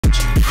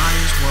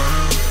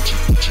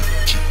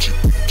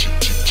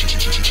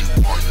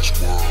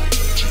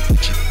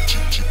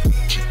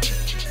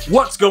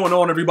What's going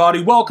on,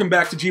 everybody? Welcome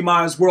back to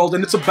GmiasWorld,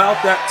 and it's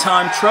about that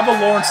time. Trevor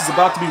Lawrence is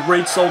about to be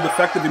raid sold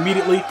effective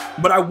immediately,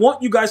 but I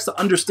want you guys to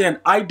understand,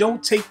 I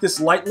don't take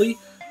this lightly.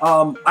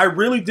 I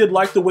really did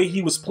like the way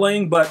he was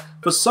playing, but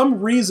for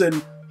some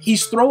reason,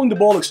 he's throwing the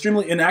ball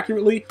extremely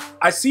inaccurately.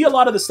 I see a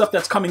lot of the stuff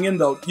that's coming in,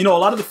 though. You know, a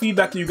lot of the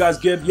feedback that you guys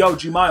give, yo,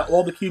 Gmia,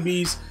 all the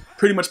QBs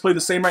pretty much play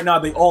the same right now.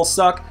 They all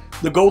suck.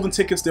 The golden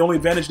tickets, the only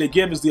advantage they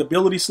give is the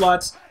ability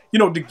slots, you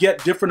know, to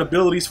get different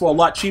abilities for a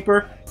lot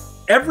cheaper.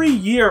 Every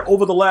year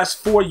over the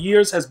last 4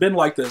 years has been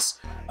like this.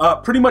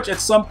 Pretty much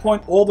at some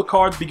point, all the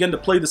cards begin to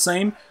play the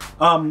same.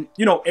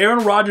 You know,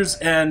 Aaron Rodgers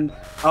and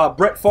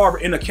Brett Favre are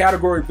in a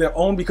category of their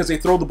own because they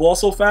throw the ball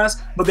so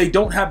fast, but they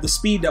don't have the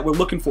speed that we're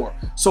looking for.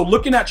 So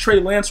looking at Trey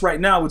Lance right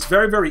now, it's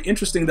very, very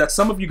interesting that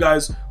some of you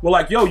guys were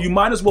like, yo, you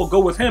might as well go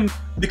with him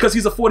because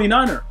he's a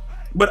 49er.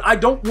 But I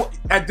don't,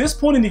 at this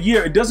point in the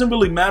year, it doesn't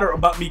really matter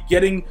about me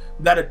getting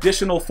that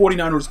additional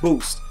 49ers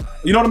boost.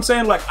 You know what I'm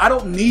saying? Like, I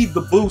don't need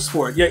the boost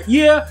for it.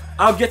 Yeah,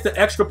 I'll get the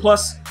extra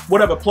plus,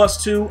 whatever,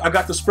 +2. I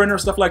got the sprinter,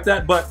 stuff like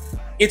that. But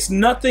it's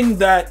nothing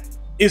that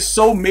is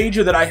so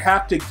major that I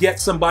have to get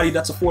somebody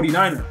that's a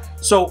 49er.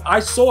 So I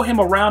saw him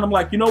around. I'm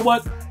like, you know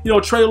what? You know,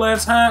 Trey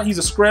Lance, he's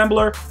a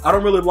scrambler. I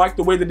don't really like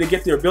the way that they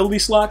get their ability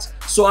slots.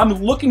 So I'm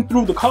looking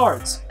through the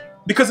cards.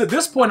 Because at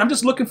this point, I'm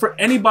just looking for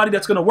anybody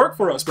that's going to work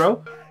for us,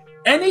 bro.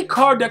 Any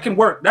card that can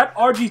work. That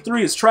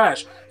RG3 is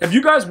trash. If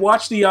you guys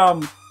watched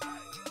the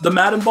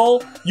Madden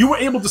Bowl, you were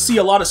able to see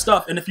a lot of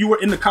stuff, and if you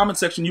were in the comment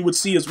section, you would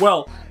see as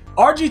well.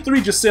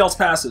 RG3 just sails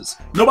passes.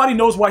 Nobody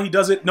knows why he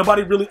does it.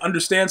 Nobody really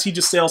understands. He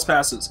just sails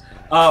passes.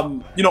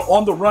 You know,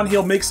 on the run,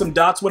 he'll make some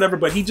dots, whatever,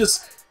 but he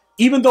just,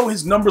 even though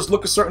his numbers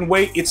look a certain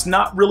way, it's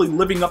not really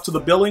living up to the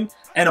billing.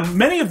 And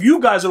many of you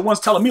guys are the ones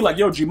telling me like,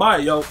 yo,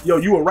 Gmia, yo,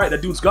 you were right.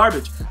 That dude's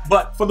garbage.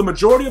 But for the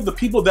majority of the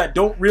people that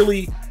don't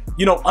really,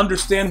 you know,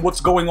 understand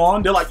what's going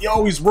on, they're like,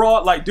 yo, he's raw.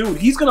 Like, dude,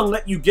 he's going to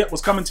let you get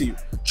what's coming to you.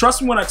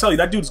 Trust me when I tell you,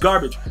 that dude's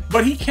garbage.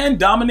 But he can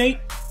dominate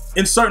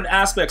in certain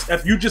aspects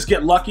if you just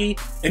get lucky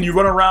and you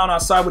run around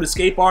outside with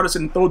escape artists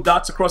and throw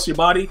dots across your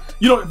body.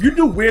 You know, if you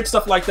do weird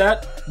stuff like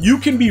that, you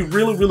can be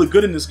really, really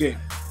good in this game.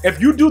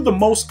 If you do the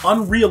most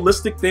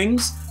unrealistic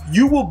things,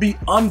 you will be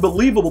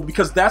unbelievable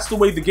because that's the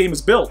way the game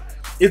is built.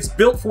 It's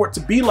built for it to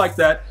be like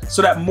that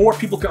so that more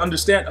people can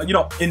understand, you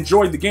know,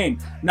 enjoy the game.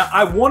 Now,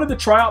 I wanted to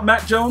try out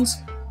Mac Jones.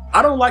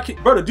 I don't like it.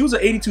 Bro, the dude's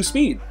at 82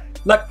 speed.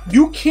 Like,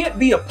 you can't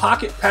be a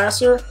pocket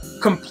passer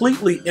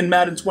completely in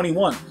Madden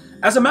 21.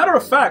 As a matter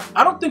of fact,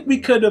 I don't think we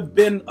could have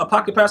been a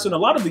pocket passer in a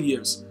lot of the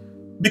years.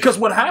 Because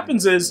what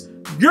happens is,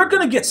 you're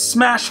going to get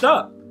smashed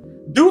up.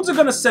 Dudes are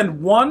going to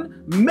send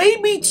 1,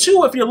 maybe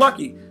 2 if you're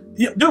lucky.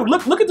 Dude,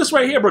 look at this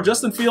right here, bro.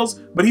 Justin Fields,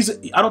 but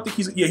I don't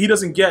think he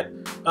doesn't get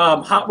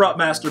Hot Route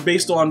Master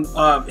based on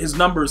his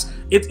numbers.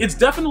 It's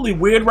definitely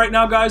weird right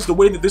now, guys, the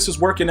way that this is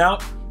working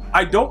out.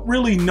 I don't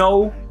really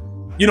know,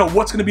 you know,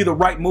 what's going to be the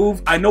right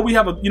move. I know we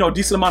have a, you know,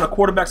 decent amount of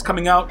quarterbacks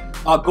coming out,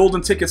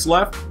 golden tickets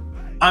left.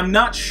 I'm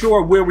not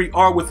sure where we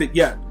are with it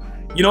yet.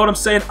 You know what I'm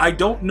saying? I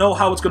don't know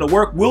how it's going to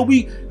work. Will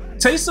we?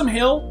 Taysom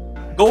Hill,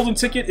 golden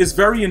ticket, is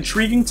very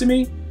intriguing to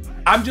me.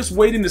 I'm just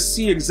waiting to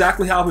see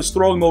exactly how his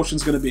throwing motion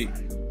is going to be.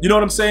 You know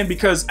what I'm saying?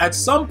 Because at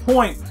some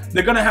point,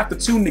 they're going to have to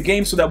tune the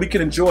game so that we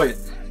can enjoy it.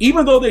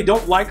 Even though they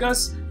don't like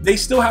us, they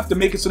still have to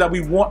make it so that we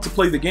want to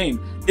play the game.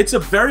 It's a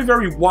very,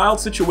 very wild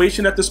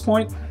situation at this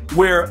point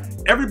where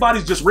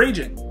everybody's just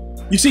raging.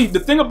 You see, the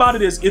thing about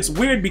it is, it's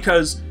weird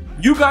because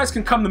you guys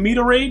can come to me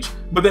to rage,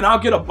 but then I'll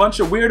get a bunch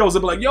of weirdos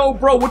that be like, yo,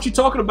 bro, what you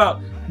talking about?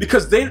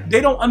 Because they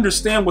don't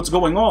understand what's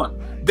going on.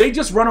 They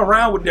just run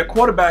around with their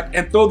quarterback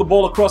and throw the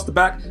ball across the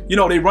back. You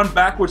know, they run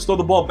backwards, throw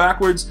the ball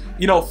backwards,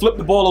 you know, flip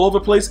the ball all over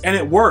the place, and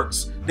it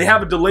works. They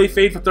have a delay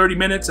fade for 30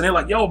 minutes, and they're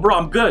like, yo, bro,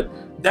 I'm good.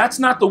 That's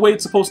not the way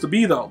it's supposed to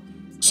be, though.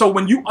 So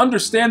when you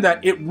understand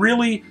that, it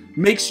really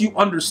makes you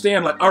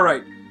understand, like, all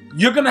right,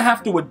 you're going to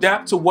have to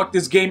adapt to what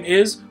this game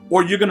is,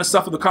 or you're going to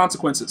suffer the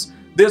consequences.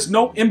 There's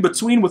no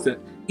in-between with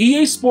it.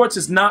 EA Sports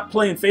is not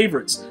playing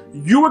favorites.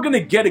 You are going to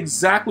get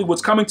exactly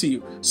what's coming to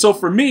you. So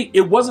for me,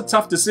 it was a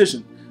tough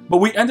decision. But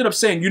we ended up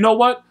saying, you know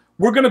what?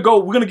 We're going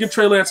to give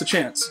Trey Lance a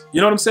chance.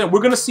 You know what I'm saying? We're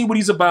going to see what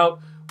he's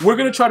about. We're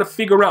going to try to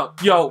figure out,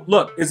 yo,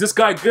 look, is this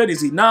guy good?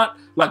 Is he not?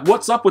 Like,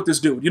 what's up with this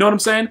dude? You know what I'm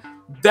saying?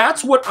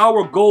 That's what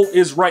our goal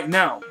is right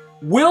now.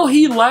 Will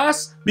he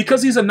last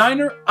because he's a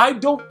Niner? I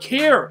don't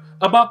care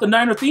about the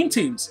Niner theme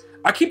teams.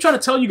 I keep trying to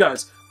tell you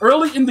guys,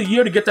 early in the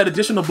year to get that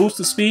additional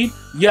boost of speed,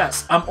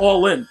 yes, I'm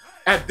all in.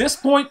 At this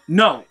point,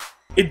 no.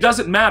 It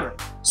doesn't matter.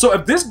 So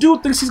if this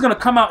dude thinks he's going to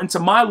come out into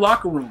my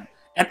locker room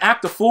and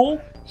act a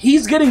fool,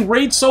 he's getting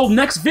raid sold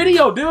next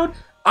video, dude.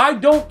 I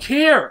don't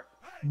care.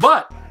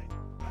 But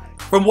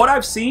from what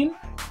I've seen,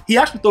 he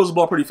actually throws the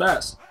ball pretty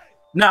fast.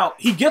 Now,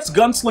 he gets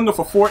Gunslinger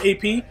for 4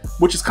 AP,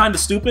 which is kind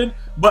of stupid,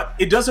 but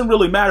it doesn't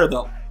really matter,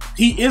 though.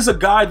 He is a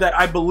guy that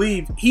I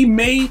believe he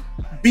may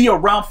be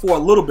around for a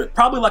little bit,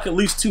 probably like at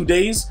least 2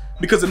 days,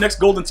 because the next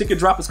golden ticket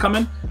drop is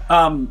coming.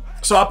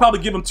 So I'll probably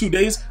give him 2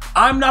 days.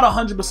 I'm not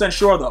 100%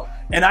 sure though.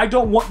 And I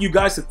don't want you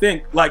guys to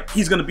think like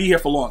he's gonna be here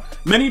for long.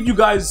 Many of you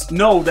guys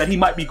know that he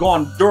might be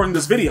gone during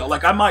this video.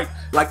 Like I might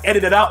like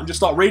edit it out and just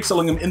start raid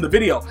selling him in the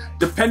video,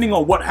 depending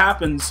on what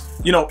happens,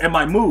 you know, in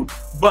my mood.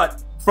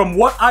 But from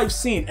what I've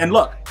seen, and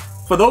look,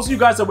 for those of you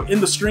guys that were in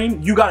the stream,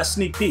 you got a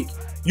sneak peek.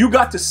 You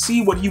got to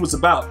see what he was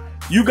about.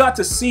 You got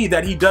to see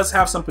that he does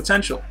have some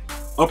potential,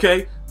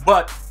 okay?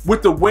 But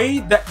with the way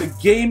that the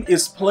game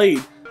is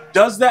played,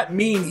 does that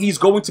mean he's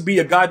going to be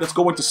a guy that's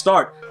going to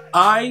start?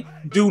 I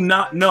do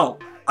not know.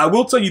 I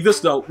will tell you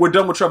this though, we're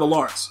done with Trevor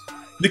Lawrence.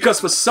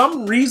 Because for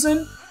some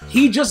reason,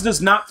 he just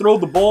does not throw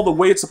the ball the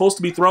way it's supposed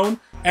to be thrown,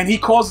 and he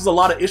causes a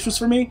lot of issues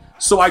for me.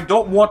 So I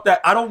don't want that.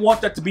 I don't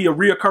want that to be a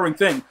reoccurring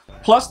thing.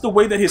 Plus the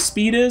way that his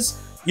speed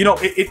is, you know,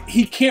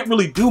 he can't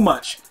really do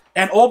much.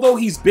 And although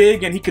he's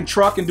big and he can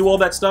truck and do all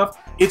that stuff,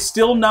 it's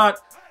still not,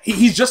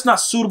 he's just not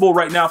suitable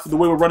right now for the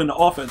way we're running the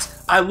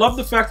offense. I love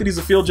the fact that he's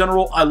a field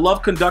general. I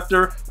love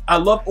conductor. I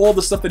love all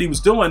the stuff that he was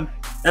doing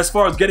as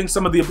far as getting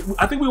some of the,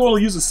 I think we were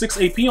only using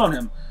 6 AP on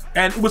him,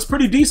 and it was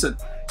pretty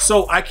decent.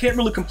 So I can't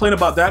really complain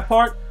about that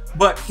part,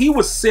 but he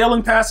was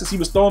sailing passes, he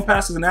was throwing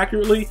passes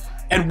inaccurately,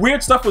 and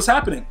weird stuff was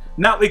happening.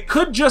 Now, it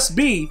could just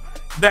be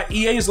that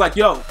EA is like,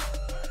 yo,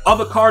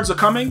 other cards are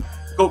coming,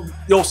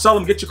 go sell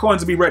them, get your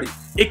coins and be ready.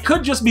 It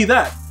could just be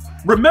that.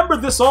 Remember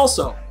this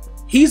also,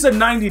 he's a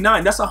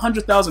 99, that's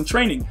 100,000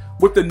 training.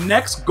 With the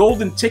next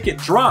golden ticket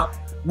drop,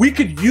 we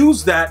could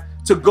use that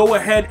to go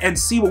ahead and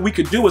see what we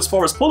could do as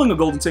far as pulling a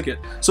golden ticket.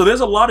 So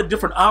there's a lot of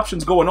different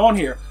options going on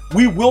here.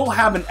 We will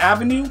have an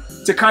avenue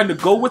to kind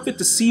of go with it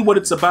to see what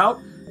it's about.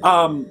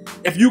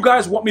 If you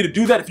guys want me to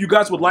do that, if you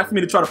guys would like for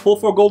me to try to pull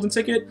for a golden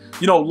ticket,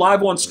 you know,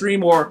 live on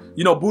stream, or,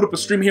 you know, boot up a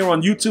stream here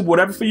on YouTube,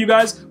 whatever for you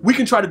guys, we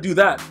can try to do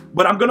that.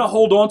 But I'm gonna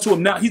hold on to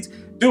him now.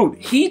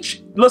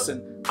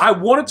 Listen, I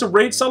wanted to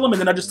raid sell him, and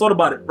then I just thought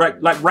about it,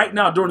 right? Like right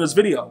now during this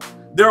video,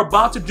 they're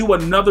about to do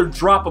another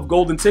drop of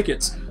golden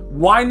tickets.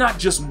 Why not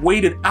just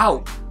wait it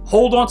out?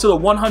 Hold on to the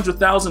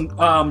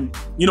 100,000,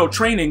 you know,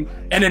 training,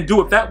 and then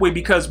do it that way,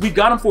 because we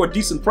got him for a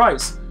decent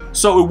price.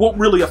 So it won't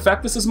really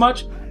affect us as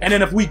much. And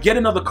then if we get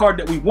another card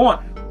that we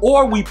want,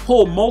 or we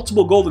pull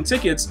multiple golden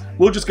tickets,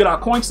 we'll just get our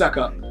coin stack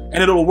up, and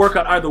it'll work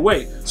out either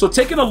way. So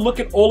taking a look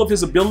at all of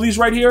his abilities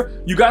right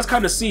here, you guys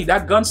kind of see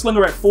that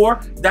gunslinger at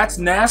 4, that's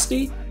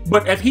nasty.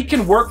 But if he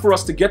can work for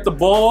us to get the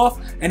ball off,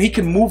 and he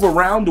can move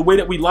around the way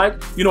that we like,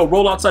 you know,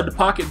 roll outside the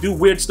pocket, do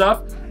weird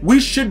stuff,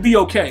 we should be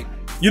okay.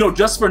 You know,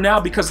 just for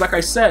now, because like I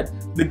said,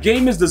 the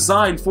game is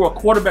designed for a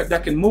quarterback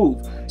that can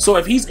move. So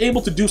if he's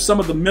able to do some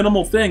of the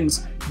minimal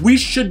things, we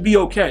should be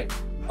okay,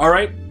 all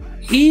right?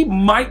 He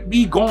might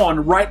be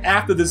gone right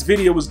after this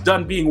video is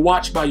done being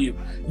watched by you.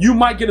 You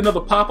might get another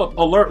pop-up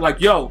alert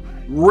like, yo,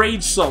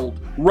 rage sold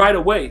right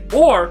away.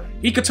 Or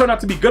he could turn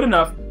out to be good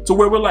enough to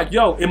where we're like,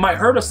 yo, it might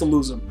hurt us to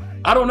lose him.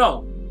 I don't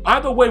know.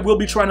 Either way, we'll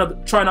be trying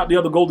out the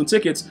other golden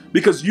tickets,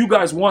 because you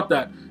guys want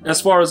that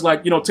as far as,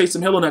 like, you know,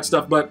 Taysom Hill and that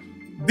stuff. But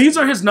these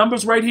are his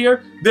numbers right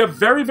here. They're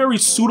very, very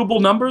suitable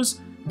numbers.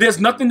 There's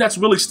nothing that's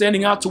really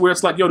standing out to where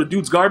it's like, yo, the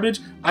dude's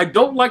garbage. I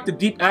don't like the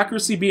deep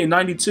accuracy being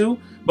 92,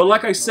 but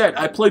like I said,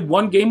 I played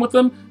one game with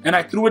him and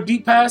I threw a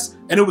deep pass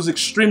and it was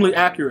extremely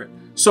accurate.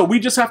 So we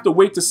just have to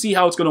wait to see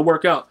how it's going to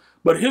work out.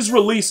 But his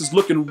release is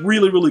looking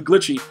really, really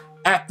glitchy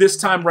at this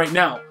time right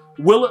now.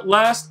 Will it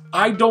last?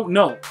 I don't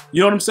know.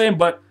 You know what I'm saying?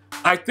 But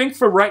I think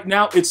for right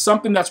now, it's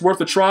something that's worth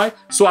a try.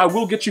 So I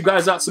will get you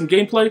guys out some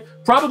gameplay,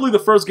 probably the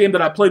first game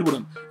that I played with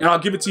him, and I'll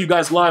give it to you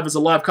guys live as a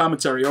live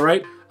commentary, all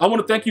right? I want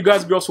to thank you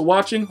guys and girls for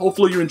watching.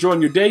 Hopefully you're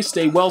enjoying your day.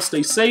 Stay well,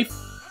 stay safe.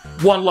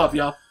 One love,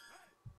 y'all.